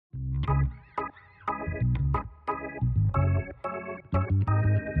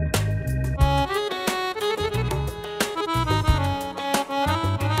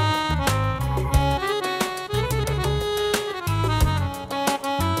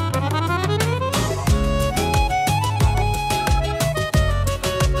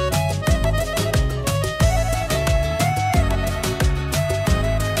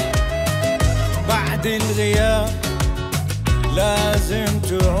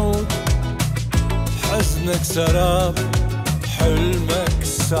حزنك سراب، حلمك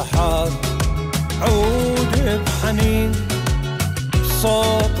سحاب، عود بحنين،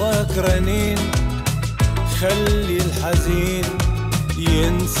 صوتك رنين، خلي الحزين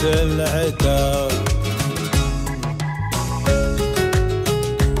ينسى العتاب.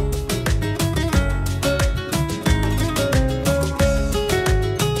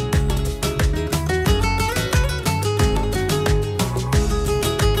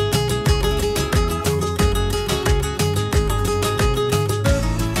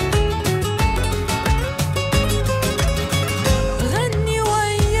 غني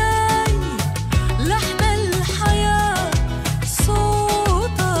وياي لحن الحياة،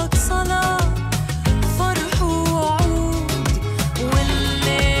 صوتك صلاة، فرح ووعود،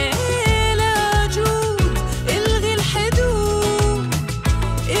 والليلة جود، الغي الحدود،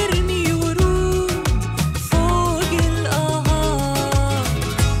 ارمي ورود فوق الاهات.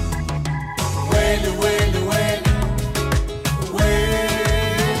 ويل ويل ويل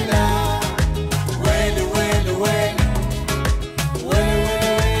ويلا، ويل ويل ويل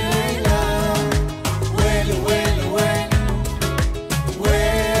ويلا، ويل ويل ويل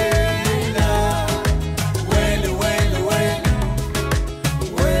ويلا، ويل ويل ويل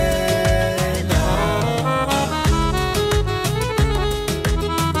ويلا.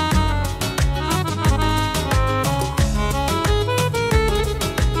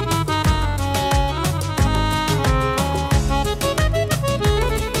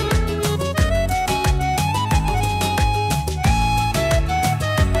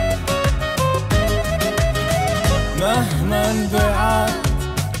 مهما البعاد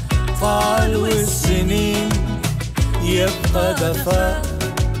طال والسنين، يبقى دفا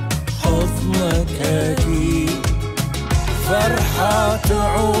حظنك أكيد. فرحة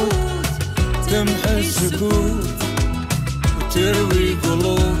تعود تمحي السكوت، وتروي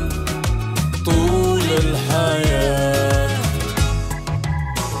قلوب طول الحياة.